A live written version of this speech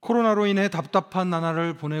코로나로 인해 답답한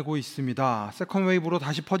나날을 보내고 있습니다. 세컨 웨이브로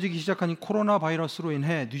다시 퍼지기 시작한 이 코로나 바이러스로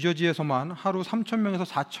인해 뉴저지에서만 하루 3,000명에서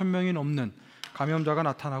 4,000명이 넘는 감염자가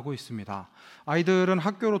나타나고 있습니다. 아이들은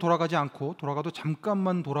학교로 돌아가지 않고 돌아가도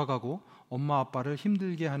잠깐만 돌아가고 엄마 아빠를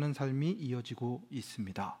힘들게 하는 삶이 이어지고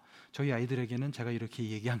있습니다. 저희 아이들에게는 제가 이렇게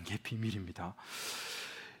얘기한 게 비밀입니다.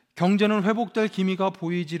 경제는 회복될 기미가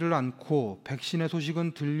보이지를 않고 백신의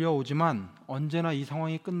소식은 들려오지만 언제나 이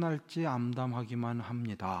상황이 끝날지 암담하기만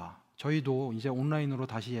합니다. 저희도 이제 온라인으로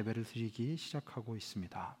다시 예배를 드리기 시작하고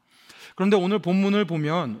있습니다. 그런데 오늘 본문을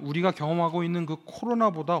보면 우리가 경험하고 있는 그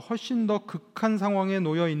코로나보다 훨씬 더 극한 상황에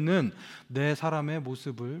놓여 있는 네 사람의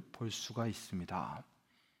모습을 볼 수가 있습니다.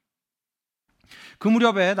 그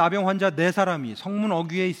무렵에 나병 환자 네 사람이 성문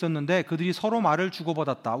어귀에 있었는데 그들이 서로 말을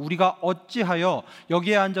주고받았다. 우리가 어찌하여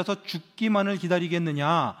여기에 앉아서 죽기만을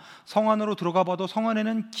기다리겠느냐. 성 안으로 들어가 봐도 성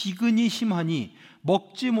안에는 기근이 심하니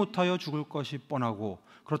먹지 못하여 죽을 것이 뻔하고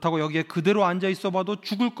그렇다고 여기에 그대로 앉아 있어 봐도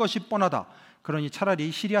죽을 것이 뻔하다. 그러니 차라리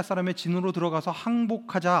시리아 사람의 진으로 들어가서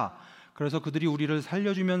항복하자. 그래서 그들이 우리를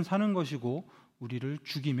살려주면 사는 것이고 우리를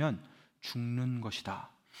죽이면 죽는 것이다.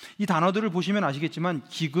 이 단어들을 보시면 아시겠지만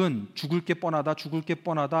기근, 죽을 게 뻔하다, 죽을 게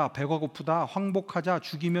뻔하다, 배가 고프다, 황복하자,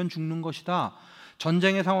 죽이면 죽는 것이다.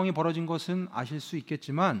 전쟁의 상황이 벌어진 것은 아실 수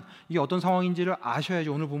있겠지만 이게 어떤 상황인지를 아셔야지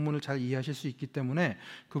오늘 본문을 잘 이해하실 수 있기 때문에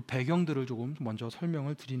그 배경들을 조금 먼저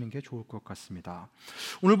설명을 드리는 게 좋을 것 같습니다.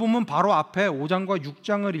 오늘 본문 바로 앞에 5장과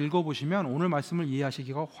 6장을 읽어보시면 오늘 말씀을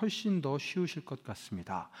이해하시기가 훨씬 더 쉬우실 것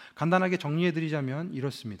같습니다. 간단하게 정리해드리자면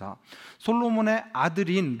이렇습니다. 솔로몬의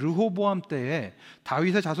아들인 르호보암 때에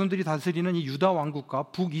다윗의 자손들이 다스리는 이 유다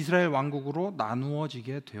왕국과 북이스라엘 왕국으로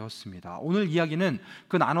나누어지게 되었습니다. 오늘 이야기는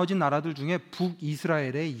그 나눠진 나라들 중에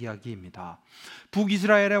북이스라엘의 이야기입니다.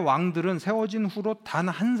 북이스라엘의 왕들은 세워진 후로 단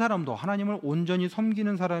한 사람도 하나님을 온전히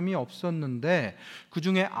섬기는 사람이 없었는데 그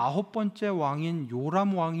중에 9번째 왕인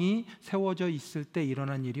요람 왕이 세워져 있을 때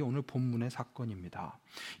일어난 일이 오늘 본문의 사건입니다.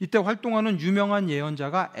 이때 활동하는 유명한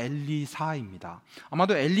예언자가 엘리사입니다.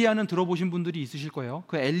 아마도 엘리야는 들어보신 분들이 있으실 거예요.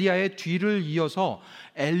 그 엘리야의 뒤를 이어서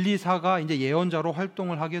엘리사가 이제 예언자로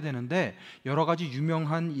활동을 하게 되는데 여러 가지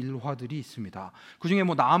유명한 일화들이 있습니다. 그 중에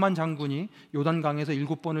나아만 장군이 요단강에서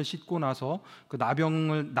 7번을 씻고 나서 그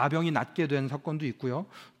나병이 낫게 된 사건도 있고요.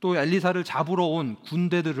 또 엘리사를 잡으러 온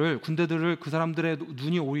군대들을 그 사람들의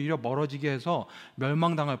눈이 오히려 멀어지게 해서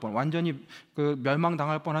완전히 그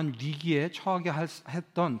멸망당할 뻔한 위기에 처하게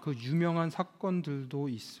했던 그 유명한 사건들도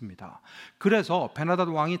있습니다. 그래서 베나닷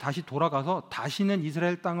왕이 다시 돌아가서 다시는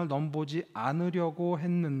이스라엘 땅을 넘보지 않으려고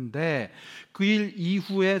했는데 그 일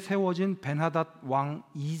이후에 세워진 베나닷 왕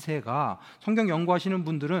 2세가 성경 연구하시는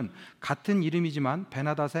분들은 같은 이름이지만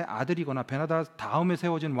베나닷의 아들이거나 베나닷 다음에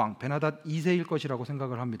세워진 왕 베나닷 2세일 것이라고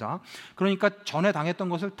생각을 합니다. 그러니까 전에 당했던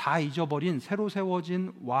것을 다 잊어버린 새로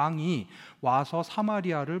세워진 왕이 와서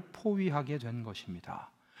사마리아를 포위하게 된 것입니다.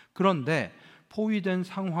 그런데 포위된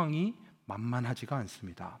상황이 만만하지가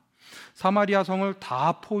않습니다. 사마리아 성을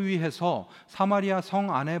다 포위해서 사마리아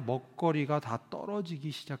성 안에 먹거리가 다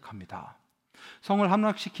떨어지기 시작합니다. 성을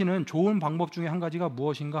함락시키는 좋은 방법 중에 한 가지가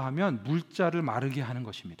무엇인가 하면 물자를 마르게 하는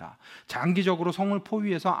것입니다. 장기적으로 성을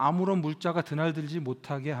포위해서 아무런 물자가 드날들지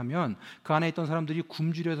못하게 하면 그 안에 있던 사람들이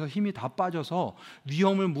굶주려서 힘이 다 빠져서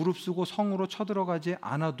위험을 무릅쓰고 성으로 쳐들어가지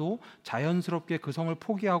않아도 자연스럽게 그 성을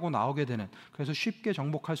포기하고 나오게 되는, 그래서 쉽게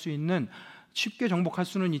정복할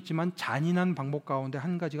수는 있지만 잔인한 방법 가운데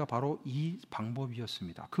한 가지가 바로 이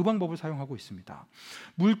방법이었습니다. 그 방법을 사용하고 있습니다.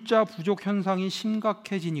 물자 부족 현상이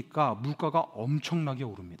심각해지니까 물가가 엄청나게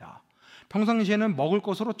오릅니다. 평상시에는 먹을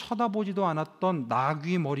것으로 쳐다보지도 않았던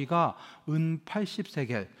나귀 머리가 은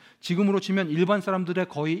 80세겔, 지금으로 치면 일반 사람들의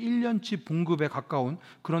거의 1년치 봉급에 가까운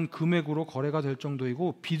그런 금액으로 거래가 될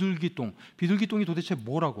정도이고, 비둘기똥이 도대체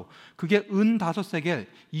뭐라고, 그게 은 5세겔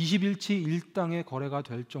 21치 1당의 거래가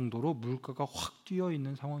될 정도로 물가가 확 뛰어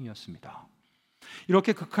있는 상황이었습니다.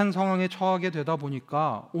 이렇게 극한 상황에 처하게 되다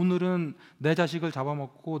보니까 오늘은 내 자식을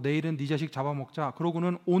잡아먹고 내일은 네 자식 잡아먹자,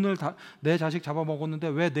 그러고는 오늘 내 자식 잡아먹었는데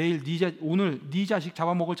왜 오늘 네 자식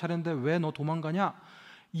잡아먹을 차례인데 왜 너 도망가냐,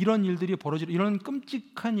 이런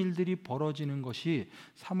끔찍한 일들이 벌어지는 것이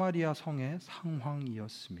사마리아 성의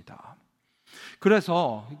상황이었습니다.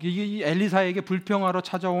 그래서 이 엘리사에게 불평하러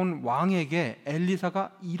찾아온 왕에게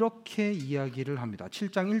엘리사가 이렇게 이야기를 합니다.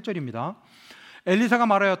 7장 1절입니다. 엘리사가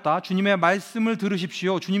말하였다. 주님의 말씀을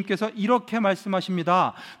들으십시오. 주님께서 이렇게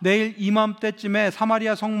말씀하십니다. 내일 이맘때쯤에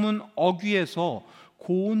사마리아 성문 어귀에서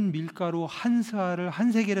고운 밀가루 한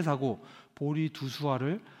세겔에 사고 보리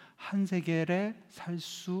 2수알을 한 세겔에 살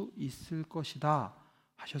수 있을 것이다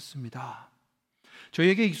하셨습니다.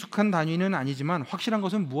 저희에게 익숙한 단위는 아니지만 확실한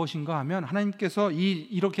것은 무엇인가 하면 하나님께서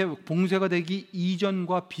이렇게 봉쇄가 되기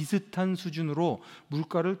이전과 비슷한 수준으로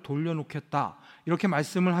물가를 돌려놓겠다, 이렇게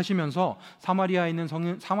말씀을 하시면서 사마리아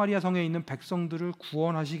성에 있는 백성들을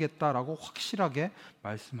구원하시겠다라고 확실하게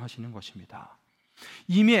말씀하시는 것입니다.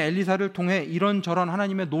 이미 엘리사를 통해 이런저런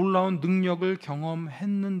하나님의 놀라운 능력을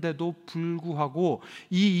경험했는데도 불구하고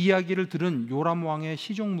이 이야기를 들은 요람 왕의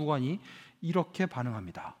시종무관이 이렇게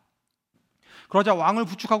반응합니다. 그러자 왕을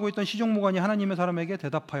부축하고 있던 시종무관이 하나님의 사람에게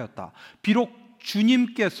대답하였다. 비록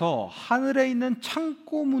주님께서 하늘에 있는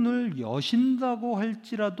창고 문을 여신다고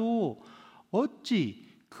할지라도 어찌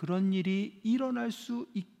그런 일이 일어날 수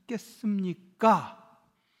있겠습니까?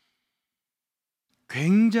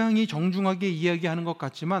 굉장히 정중하게 이야기하는 것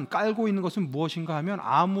같지만 깔고 있는 것은 무엇인가 하면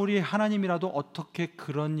아무리 하나님이라도 어떻게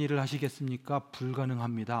그런 일을 하시겠습니까?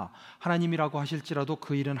 불가능합니다. 하나님이라고 하실지라도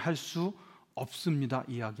그 일은 할 수 없습니다.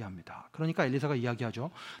 이야기합니다. 그러니까 엘리사가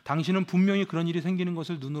이야기하죠. 당신은 분명히 그런 일이 생기는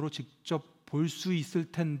것을 눈으로 직접 볼 수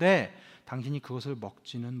있을 텐데 당신이 그것을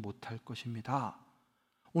먹지는 못할 것입니다.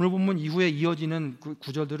 오늘 본문 이후에 이어지는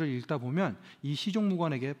구절들을 읽다 보면 이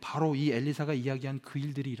시종무관에게 바로 이 엘리사가 이야기한 그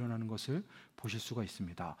일들이 일어나는 것을 보실 수가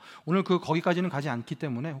있습니다. 오늘 거기까지는 가지 않기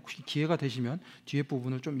때문에 혹시 기회가 되시면 뒤에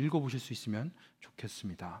부분을 좀 읽어보실 수 있으면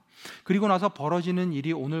좋겠습니다. 그리고 나서 벌어지는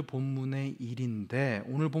일이 오늘 본문의 일인데,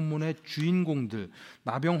 오늘 본문의 주인공들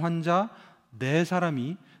나병 환자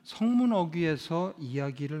 4사람이 성문 어귀에서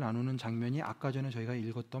이야기를 나누는 장면이 아까 전에 저희가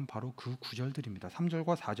읽었던 바로 그 구절들입니다.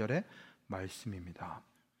 3절과 4절의 말씀입니다.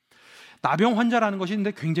 나병 환자라는 것이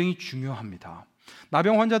근데 굉장히 중요합니다.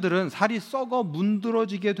 나병 환자들은 살이 썩어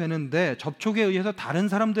문드러지게 되는데 접촉에 의해서 다른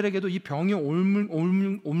사람들에게도 이 병을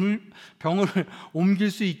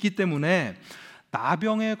옮길 수 있기 때문에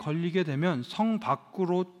나병에 걸리게 되면 성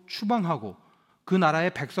밖으로 추방하고 그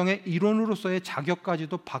나라의 백성의 일원으로서의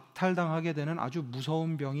자격까지도 박탈당하게 되는 아주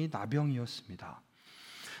무서운 병이 나병이었습니다.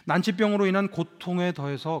 난치병으로 인한 고통에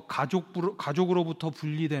더해서 가족으로부터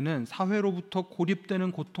분리되는, 사회로부터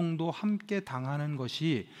고립되는 고통도 함께 당하는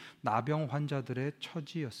것이 나병 환자들의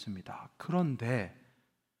처지였습니다. 그런데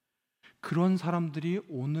그런 사람들이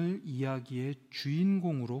오늘 이야기의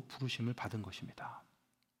주인공으로 부르심을 받은 것입니다.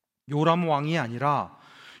 요람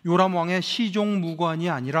왕의 시종무관이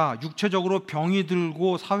아니라 육체적으로 병이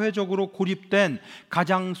들고 사회적으로 고립된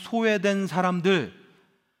가장 소외된 사람들,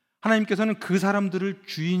 하나님께서는 그 사람들을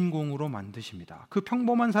주인공으로 만드십니다. 그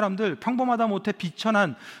평범한 사람들, 평범하다 못해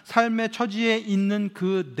비천한 삶의 처지에 있는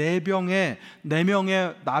그 4명의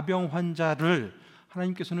나병 환자를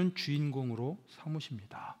하나님께서는 주인공으로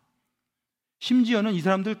삼으십니다. 심지어는 이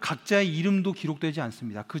사람들 각자의 이름도 기록되지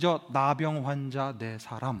않습니다. 그저 나병 환자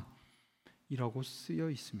 4사람이라고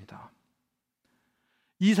쓰여 있습니다.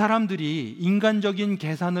 이 사람들이 인간적인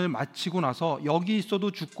계산을 마치고 나서 여기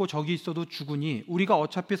있어도 죽고 저기 있어도 죽으니 우리가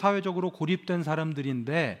어차피 사회적으로 고립된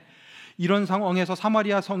사람들인데 이런 상황에서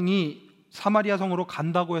사마리아 성으로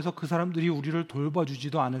간다고 해서 그 사람들이 우리를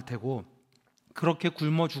돌봐주지도 않을 테고 그렇게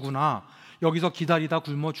굶어 죽으나 여기서 기다리다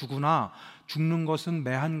굶어 죽으나 죽는 것은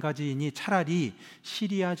매 한 가지이니 차라리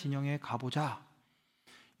시리아 진영에 가보자.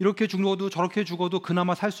 이렇게 죽어도 저렇게 죽어도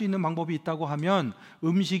그나마 살 수 있는 방법이 있다고 하면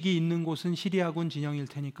음식이 있는 곳은 시리아군 진영일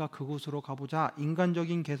테니까 그곳으로 가보자.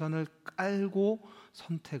 인간적인 계산을 깔고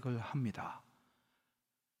선택을 합니다.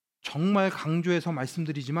 정말 강조해서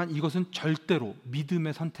말씀드리지만 이것은 절대로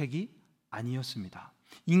믿음의 선택이 아니었습니다.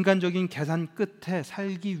 인간적인 계산 끝에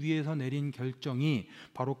살기 위해서 내린 결정이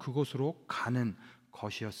바로 그곳으로 가는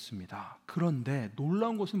것이었습니다. 그런데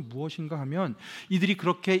놀라운 것은 무엇인가 하면 이들이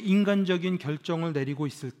그렇게 인간적인 결정을 내리고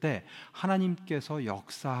있을 때 하나님께서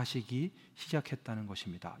역사하시기 시작했다는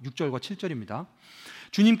것입니다. 6절과 7절입니다.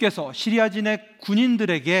 주님께서 시리아진의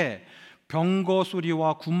군인들에게 병거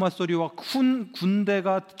소리와 군마 소리와 큰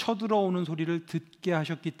군대가 쳐들어오는 소리를 듣게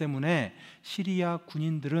하셨기 때문에 시리아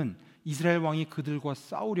군인들은 이스라엘 왕이 그들과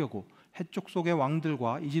싸우려고 해쪽 속의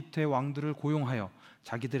왕들과 이집트의 왕들을 고용하여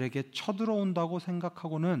자기들에게 쳐들어온다고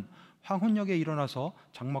생각하고는 황혼역에 일어나서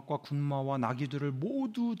장막과 군마와 나귀들을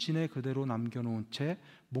모두 진에 그대로 남겨놓은 채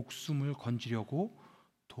목숨을 건지려고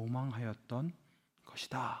도망하였던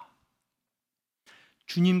것이다.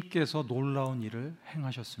 주님께서 놀라운 일을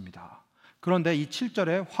행하셨습니다. 그런데 이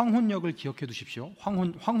 7절에 황혼역을 기억해 두십시오.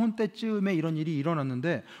 황혼 때쯤에 이런 일이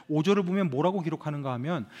일어났는데 5절을 보면 뭐라고 기록하는가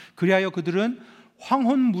하면 그리하여 그들은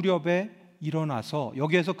황혼 무렵에 일어나서,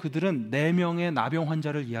 여기에서 그들은 4명의 나병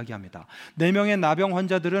환자를 이야기합니다. 4명의 나병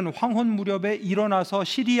환자들은 황혼 무렵에 일어나서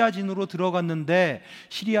시리아진으로 들어갔는데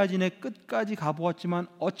시리아진의 끝까지 가보았지만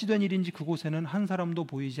어찌된 일인지 그곳에는 한 사람도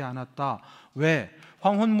보이지 않았다. 왜?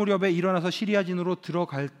 황혼 무렵에 일어나서 시리아진으로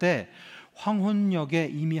들어갈 때 황혼역에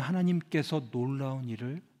이미 하나님께서 놀라운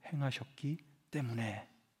일을 행하셨기 때문에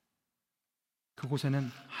그곳에는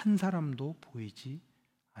한 사람도 보이지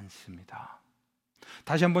않습니다.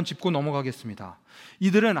 다시 한번 짚고 넘어가겠습니다.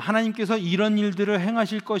 이들은 하나님께서 이런 일들을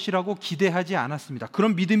행하실 것이라고 기대하지 않았습니다.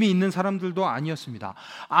 그런 믿음이 있는 사람들도 아니었습니다.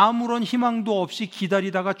 아무런 희망도 없이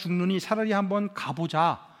기다리다가 죽느니 차라리 한번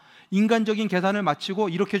가보자, 인간적인 계산을 마치고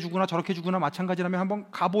이렇게 죽으나 저렇게 죽으나 마찬가지라면 한번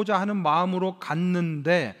가보자 하는 마음으로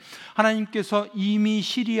갔는데, 하나님께서 이미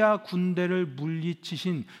시리아 군대를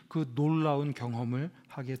물리치신 그 놀라운 경험을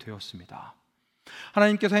하게 되었습니다.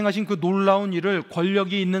 하나님께서 행하신 그 놀라운 일을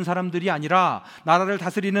권력이 있는 사람들이 아니라, 나라를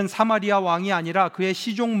다스리는 사마리아 왕이 아니라, 그의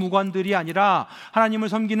시종 무관들이 아니라, 하나님을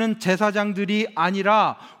섬기는 제사장들이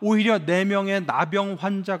아니라 오히려 4명의 나병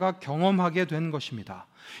환자가 경험하게 된 것입니다.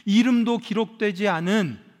 이름도 기록되지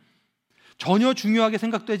않은, 전혀 중요하게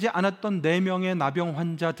생각되지 않았던 4명의 나병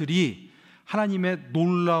환자들이 하나님의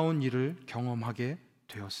놀라운 일을 경험하게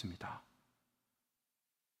되었습니다.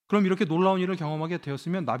 그럼 이렇게 놀라운 일을 경험하게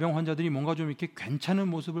되었으면 나병 환자들이 뭔가 좀 이렇게 괜찮은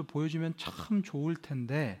모습을 보여주면 참 좋을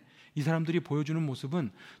텐데, 이 사람들이 보여주는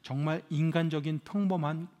모습은 정말 인간적인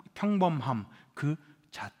평범함 그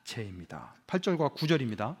자체입니다. 8절과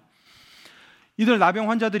 9절입니다. 이들 나병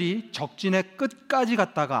환자들이 적진의 끝까지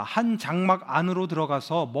갔다가 한 장막 안으로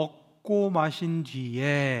들어가서 먹고 마신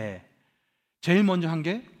뒤에 제일 먼저 한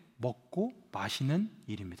게 먹고 마시는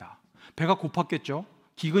일입니다. 배가 고팠겠죠.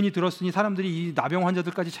 기근이 들었으니 사람들이 이 나병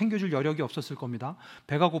환자들까지 챙겨줄 여력이 없었을 겁니다.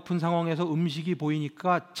 배가 고픈 상황에서 음식이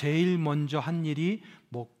보이니까 제일 먼저 한 일이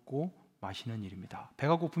먹고 마시는 일입니다.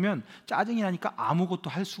 배가 고프면 짜증이 나니까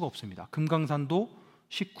아무것도 할 수가 없습니다. 금강산도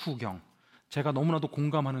식후경, 제가 너무나도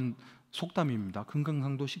공감하는 속담입니다.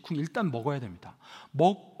 금강산도 식후경, 일단 먹어야 됩니다.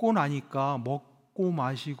 먹고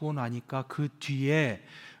마시고 나니까 그 뒤에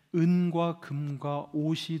은과 금과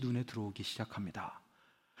옷이 눈에 들어오기 시작합니다.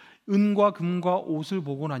 은과 금과 옷을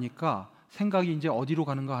보고 나니까 생각이 이제 어디로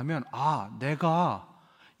가는가 하면, 내가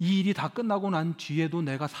이 일이 다 끝나고 난 뒤에도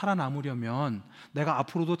내가 살아남으려면, 내가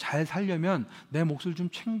앞으로도 잘 살려면 내 몫을 좀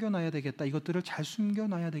챙겨놔야 되겠다, 이것들을 잘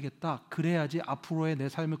숨겨놔야 되겠다, 그래야지 앞으로의 내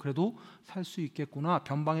삶을 그래도 살 수 있겠구나,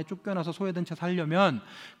 변방에 쫓겨나서 소외된 채 살려면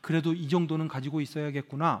그래도 이 정도는 가지고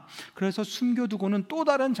있어야겠구나, 그래서 숨겨두고는 또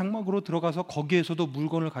다른 장막으로 들어가서 거기에서도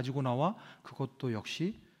물건을 가지고 나와 그것도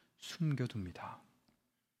역시 숨겨둡니다.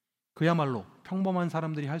 그야말로 평범한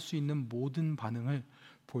사람들이 할 수 있는 모든 반응을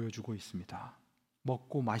보여주고 있습니다.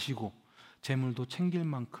 먹고 마시고 재물도 챙길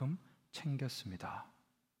만큼 챙겼습니다.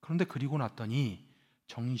 그런데 그리고 났더니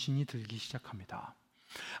정신이 들기 시작합니다.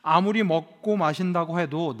 아무리 먹고 마신다고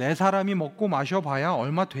해도 내 사람이 먹고 마셔봐야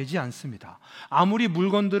얼마 되지 않습니다. 아무리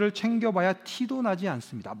물건들을 챙겨봐야 티도 나지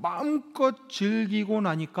않습니다. 마음껏 즐기고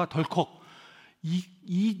나니까 덜컥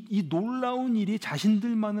이 놀라운 일이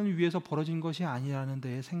자신들만을 위해서 벌어진 것이 아니라는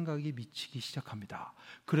데에 생각이 미치기 시작합니다.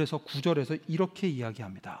 그래서 9절에서 이렇게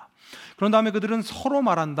이야기합니다. 그런 다음에 그들은 서로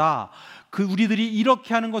말한다. 우리들이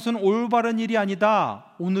이렇게 하는 것은 올바른 일이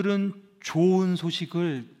아니다. 오늘은 좋은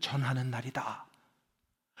소식을 전하는 날이다.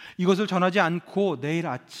 이것을 전하지 않고 내일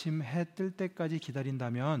아침 해 뜰 때까지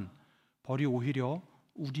기다린다면 벌이 오히려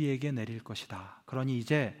우리에게 내릴 것이다. 그러니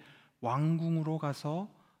이제 왕궁으로 가서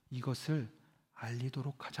이것을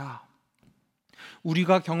알리도록 하자.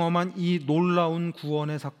 우리가 경험한 이 놀라운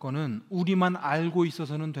구원의 사건은 우리만 알고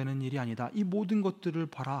있어서는 되는 일이 아니다. 이 모든 것들을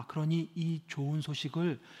봐라. 그러니 이 좋은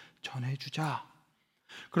소식을 전해주자.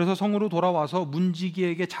 그래서 성으로 돌아와서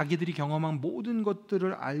문지기에게 자기들이 경험한 모든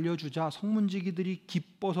것들을 알려주자 성문지기들이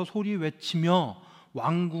기뻐서 소리 외치며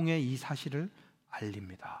왕궁에 이 사실을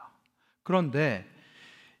알립니다. 그런데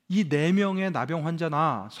이 4명의 나병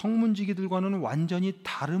환자나 성문지기들과는 완전히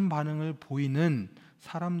다른 반응을 보이는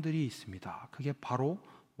사람들이 있습니다. 그게 바로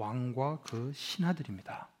왕과 그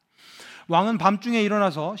신하들입니다. 왕은 밤중에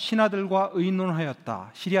일어나서 신하들과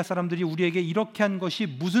의논하였다. 시리아 사람들이 우리에게 이렇게 한 것이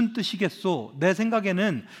무슨 뜻이겠소? 내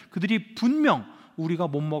생각에는 그들이 분명 우리가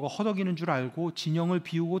못 먹어 허덕이는 줄 알고 진영을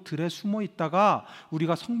비우고 들에 숨어 있다가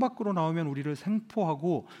우리가 성 밖으로 나오면 우리를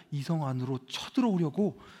생포하고 이 성 안으로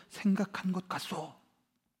쳐들어오려고 생각한 것 같소.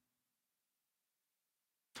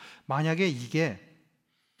 만약에 이게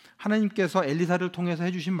하나님께서 엘리사를 통해서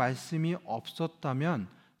해주신 말씀이 없었다면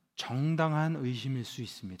정당한 의심일 수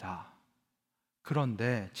있습니다.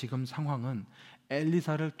 그런데 지금 상황은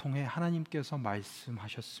엘리사를 통해 하나님께서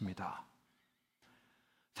말씀하셨습니다.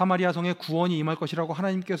 사마리아 성에 구원이 임할 것이라고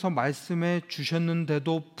하나님께서 말씀해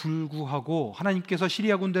주셨는데도 불구하고 하나님께서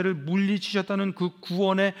시리아 군대를 물리치셨다는 그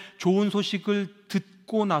구원의 좋은 소식을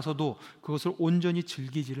듣고 나서도 그것을 온전히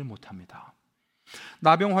즐기지를 못합니다.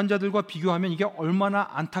 나병 환자들과 비교하면 이게 얼마나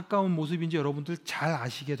안타까운 모습인지 여러분들 잘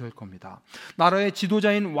아시게 될 겁니다. 나라의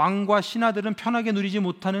지도자인 왕과 신하들은 편하게 누리지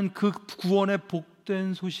못하는 그 구원의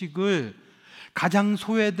복된 소식을 가장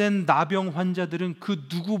소외된 나병 환자들은 그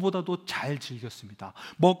누구보다도 잘 즐겼습니다.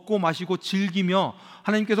 먹고 마시고 즐기며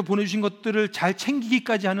하나님께서 보내주신 것들을 잘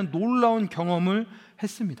챙기기까지 하는 놀라운 경험을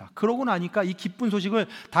했습니다. 그러고 나니까 이 기쁜 소식을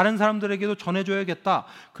다른 사람들에게도 전해줘야겠다.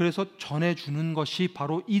 그래서 전해주는 것이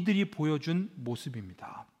바로 이들이 보여준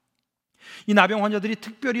모습입니다. 이 나병 환자들이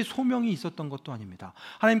특별히 소명이 있었던 것도 아닙니다.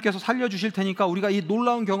 하나님께서 살려주실 테니까 우리가 이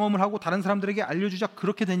놀라운 경험을 하고 다른 사람들에게 알려주자,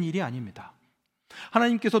 그렇게 된 일이 아닙니다.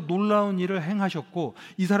 하나님께서 놀라운 일을 행하셨고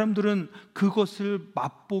이 사람들은 그것을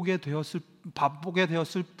맛보게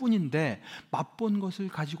되었을 뿐인데, 맛본 것을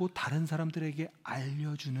가지고 다른 사람들에게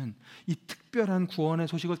알려주는, 이 특별한 구원의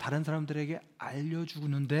소식을 다른 사람들에게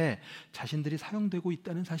알려주는데 자신들이 사용되고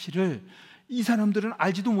있다는 사실을 이 사람들은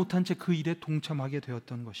알지도 못한 채 그 일에 동참하게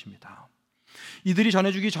되었던 것입니다. 이들이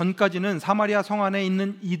전해주기 전까지는 사마리아 성 안에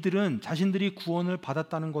있는 이들은 자신들이 구원을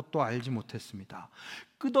받았다는 것도 알지 못했습니다.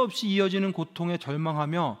 끝없이 이어지는 고통에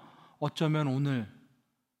절망하며 어쩌면 오늘,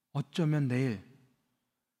 어쩌면 내일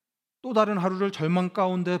또 다른 하루를 절망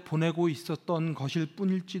가운데 보내고 있었던 것일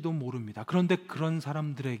뿐일지도 모릅니다. 그런데 그런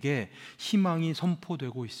사람들에게 희망이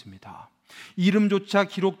선포되고 있습니다. 이름조차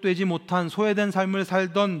기록되지 못한 소외된 삶을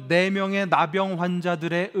살던 4명의 나병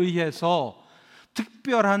환자들에 의해서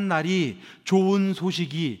특별한 날이, 좋은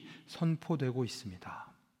소식이 선포되고 있습니다.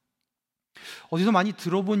 어디서 많이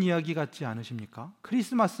들어본 이야기 같지 않으십니까?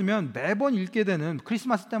 크리스마스면 매번 읽게 되는,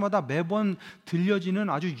 크리스마스 때마다 매번 들려지는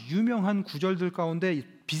아주 유명한 구절들 가운데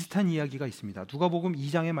비슷한 이야기가 있습니다. 누가복음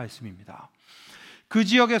 2장의 말씀입니다. 그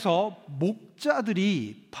지역에서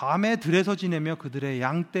목자들이 밤에 들에서 지내며 그들의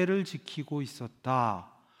양떼를 지키고 있었다.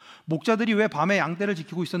 목자들이 왜 밤에 양떼를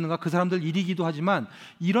지키고 있었는가? 그 사람들 일이기도 하지만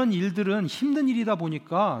이런 일들은 힘든 일이다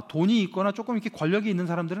보니까 돈이 있거나 조금 이렇게 권력이 있는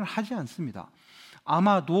사람들은 하지 않습니다.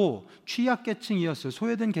 아마도 취약계층이었을,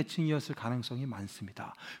 소외된 계층이었을 가능성이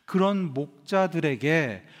많습니다. 그런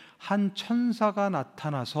목자들에게 한 천사가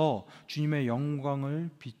나타나서 주님의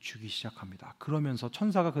영광을 비추기 시작합니다. 그러면서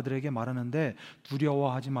천사가 그들에게 말하는데,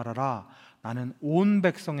 두려워하지 말아라. 나는 온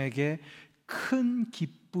백성에게 큰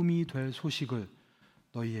기쁨이 될 소식을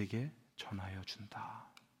너희에게 전하여 준다.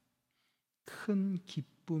 큰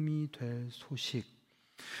기쁨이 될 소식.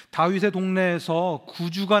 다윗의 동네에서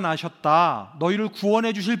구주가 나셨다. 너희를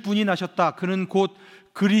구원해 주실 분이 나셨다. 그는 곧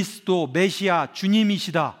그리스도 메시아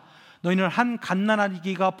주님이시다. 너희는 한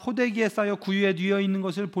갓난아기가 포대기에 쌓여 구유에 뉘어 있는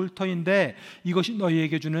것을 볼 터인데 이것이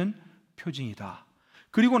너희에게 주는 표징이다.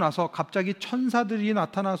 그리고 나서 갑자기 천사들이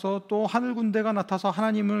나타나서 또 하늘 군대가 나타나서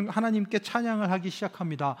하나님께 찬양을 하기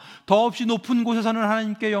시작합니다. 더없이 높은 곳에서는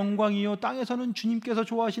하나님께 영광이요 땅에서는 주님께서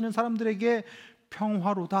좋아하시는 사람들에게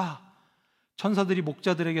평화로다. 천사들이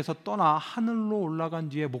목자들에게서 떠나 하늘로 올라간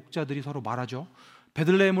뒤에 목자들이 서로 말하죠.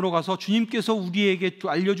 베들레헴으로 가서 주님께서 우리에게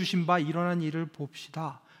알려주신 바 일어난 일을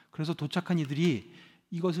봅시다. 그래서 도착한 이들이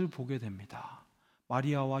이것을 보게 됩니다.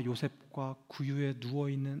 마리아와 요셉과 구유에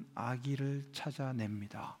누워있는 아기를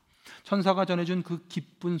찾아냅니다. 천사가 전해준 그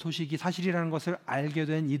기쁜 소식이 사실이라는 것을 알게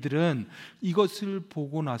된 이들은 이것을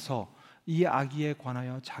보고 나서 이 아기에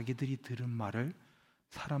관하여 자기들이 들은 말을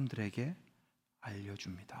사람들에게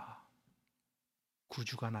알려줍니다.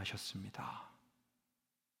 구주가 나셨습니다.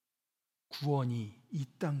 구원이 이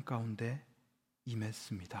땅 가운데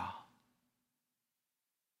임했습니다.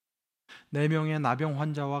 4명의 나병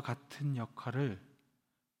환자와 같은 역할을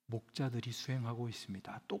목자들이 수행하고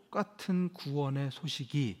있습니다. 똑같은 구원의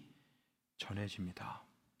소식이 전해집니다.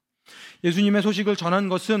 예수님의 소식을 전한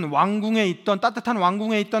것은 따뜻한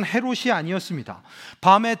왕궁에 있던 헤롯이 아니었습니다.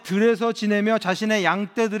 밤에 들에서 지내며 자신의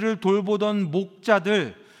양떼들을 돌보던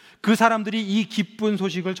목자들, 그 사람들이 이 기쁜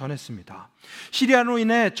소식을 전했습니다. 시리아로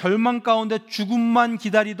인해 절망 가운데 죽음만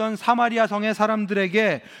기다리던 사마리아 성의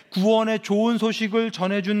사람들에게 구원의 좋은 소식을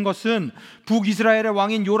전해준 것은 북이스라엘의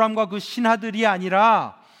왕인 요람과 그 신하들이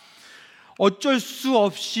아니라 어쩔 수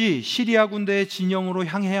없이 시리아 군대의 진영으로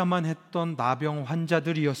향해야만 했던 나병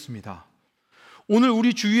환자들이었습니다. 오늘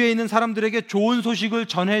우리 주위에 있는 사람들에게 좋은 소식을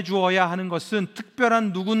전해주어야 하는 것은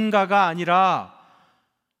특별한 누군가가 아니라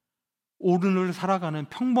오늘을 살아가는,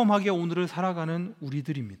 평범하게 오늘을 살아가는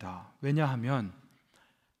우리들입니다. 왜냐하면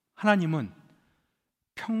하나님은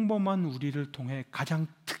평범한 우리를 통해 가장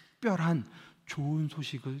특별한 좋은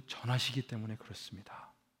소식을 전하시기 때문에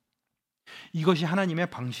그렇습니다. 이것이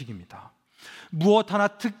하나님의 방식입니다. 무엇 하나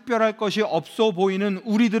특별할 것이 없어 보이는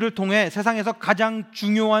우리들을 통해 세상에서 가장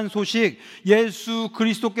중요한 소식, 예수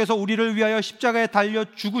그리스도께서 우리를 위하여 십자가에 달려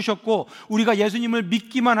죽으셨고 우리가 예수님을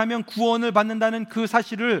믿기만 하면 구원을 받는다는 그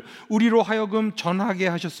사실을 우리로 하여금 전하게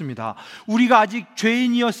하셨습니다. 우리가 아직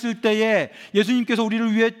죄인이었을 때에 예수님께서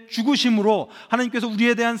우리를 위해 죽으심으로 하나님께서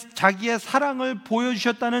우리에 대한 자기의 사랑을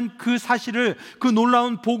보여주셨다는 그 사실을, 그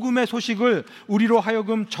놀라운 복음의 소식을 우리로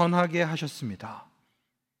하여금 전하게 하셨습니다.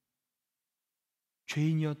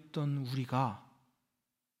 죄인이었던 우리가,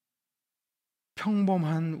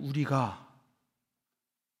 평범한 우리가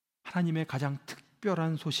하나님의 가장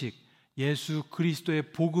특별한 소식, 예수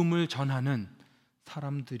그리스도의 복음을 전하는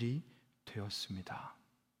사람들이 되었습니다.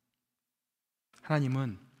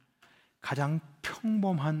 하나님은 가장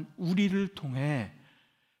평범한 우리를 통해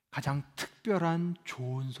가장 특별한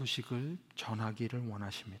좋은 소식을 전하기를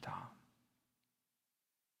원하십니다.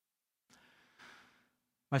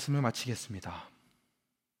 말씀을 마치겠습니다.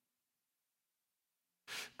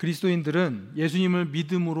 그리스도인들은 예수님을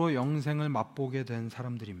믿음으로 영생을 맛보게 된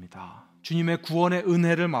사람들입니다. 주님의 구원의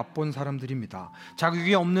은혜를 맛본 사람들입니다.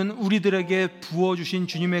 자격이 없는 우리들에게 부어주신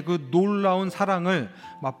주님의 그 놀라운 사랑을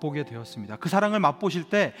맛보게 되었습니다. 그 사랑을 맛보실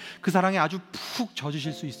때 그 사랑에 아주 푹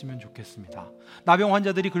젖으실 수 있으면 좋겠습니다. 나병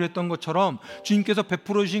환자들이 그랬던 것처럼 주님께서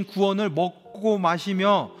베풀어 주신 구원을 먹고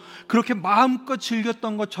마시며 그렇게 마음껏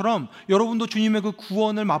즐겼던 것처럼 여러분도 주님의 그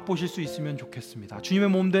구원을 맛보실 수 있으면 좋겠습니다. 주님의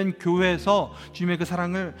몸된 교회에서 주님의 그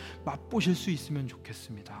사랑을 맛보실 수 있으면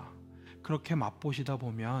좋겠습니다. 그렇게 맛보시다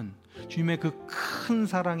보면 주님의 그 큰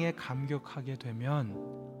사랑에 감격하게 되면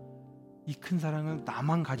이 큰 사랑을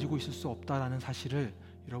나만 가지고 있을 수 없다라는 사실을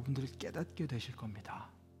여러분들이 깨닫게 되실 겁니다.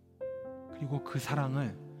 그리고 그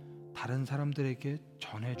사랑을 다른 사람들에게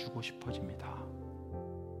전해주고 싶어집니다.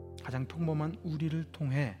 가장 평범한 우리를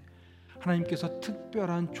통해 하나님께서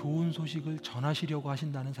특별한 좋은 소식을 전하시려고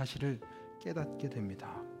하신다는 사실을 깨닫게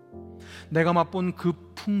됩니다. 내가 맛본 그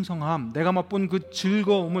풍성함, 내가 맛본 그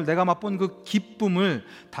즐거움을, 내가 맛본 그 기쁨을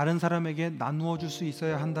다른 사람에게 나누어 줄 수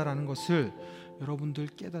있어야 한다는 것을 여러분들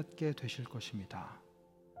깨닫게 되실 것입니다.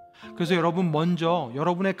 그래서 여러분 먼저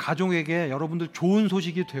여러분의 가족에게 여러분들 좋은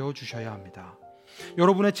소식이 되어 주셔야 합니다.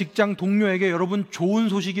 여러분의 직장 동료에게 여러분 좋은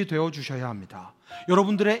소식이 되어 주셔야 합니다.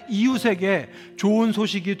 여러분들의 이웃에게 좋은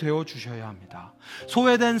소식이 되어 주셔야 합니다.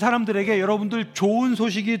 소외된 사람들에게 여러분들 좋은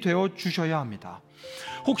소식이 되어 주셔야 합니다.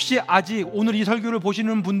 혹시 아직 오늘 이 설교를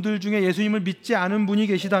보시는 분들 중에 예수님을 믿지 않은 분이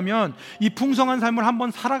계시다면 이 풍성한 삶을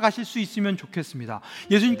한번 살아가실 수 있으면 좋겠습니다.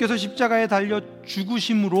 예수님께서 십자가에 달려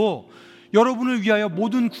죽으심으로 여러분을 위하여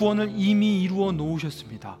모든 구원을 이미 이루어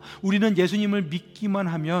놓으셨습니다. 우리는 예수님을 믿기만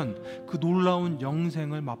하면 그 놀라운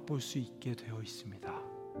영생을 맛볼 수 있게 되어 있습니다.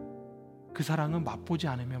 그 사랑은 맛보지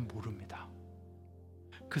않으면 모릅니다.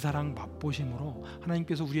 그 사랑 맛보심으로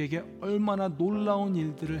하나님께서 우리에게 얼마나 놀라운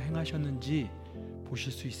일들을 행하셨는지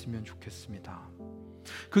보실 수 있으면 좋겠습니다.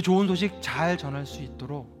 그 좋은 소식 잘 전할 수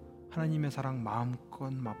있도록 하나님의 사랑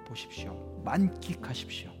마음껏 맛보십시오.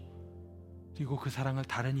 만끽하십시오. 그리고 그 사랑을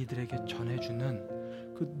다른 이들에게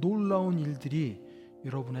전해주는 그 놀라운 일들이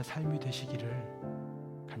여러분의 삶이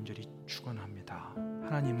되시기를 간절히 축원합니다.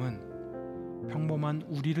 하나님은 평범한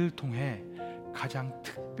우리를 통해 가장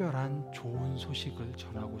특별한 좋은 소식을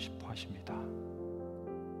전하고 싶어 하십니다.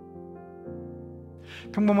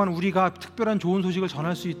 평범한 우리가 특별한 좋은 소식을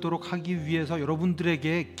전할 수 있도록 하기 위해서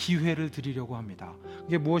여러분들에게 기회를 드리려고 합니다.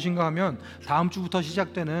 그게 무엇인가 하면 다음 주부터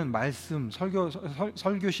시작되는 말씀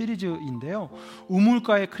설교 시리즈인데요.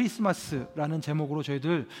 우물가의 크리스마스라는 제목으로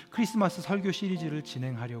저희들 크리스마스 설교 시리즈를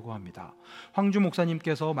진행하려고 합니다. 황주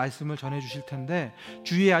목사님께서 말씀을 전해주실 텐데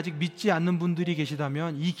주위에 아직 믿지 않는 분들이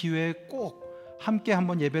계시다면 이 기회에 꼭 함께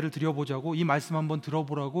한번 예배를 드려보자고, 이 말씀 한번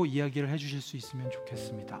들어보라고 이야기를 해주실 수 있으면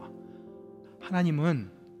좋겠습니다.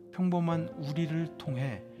 하나님은 평범한 우리를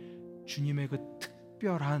통해 주님의 그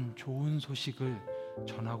특별한 좋은 소식을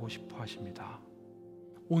전하고 싶어 하십니다.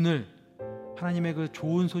 오늘 하나님의 그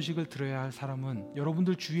좋은 소식을 들어야 할 사람은,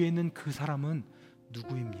 여러분들 주위에 있는 그 사람은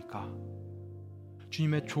누구입니까?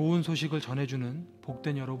 주님의 좋은 소식을 전해주는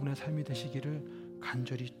복된 여러분의 삶이 되시기를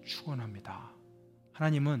간절히 축원합니다.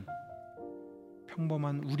 하나님은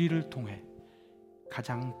평범한 우리를 통해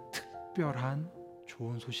가장 특별한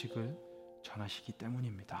좋은 소식을 전하시기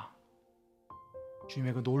때문입니다.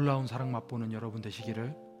 주님의 그 놀라운 사랑 맛보는 여러분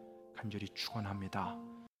되시기를 간절히 축원합니다.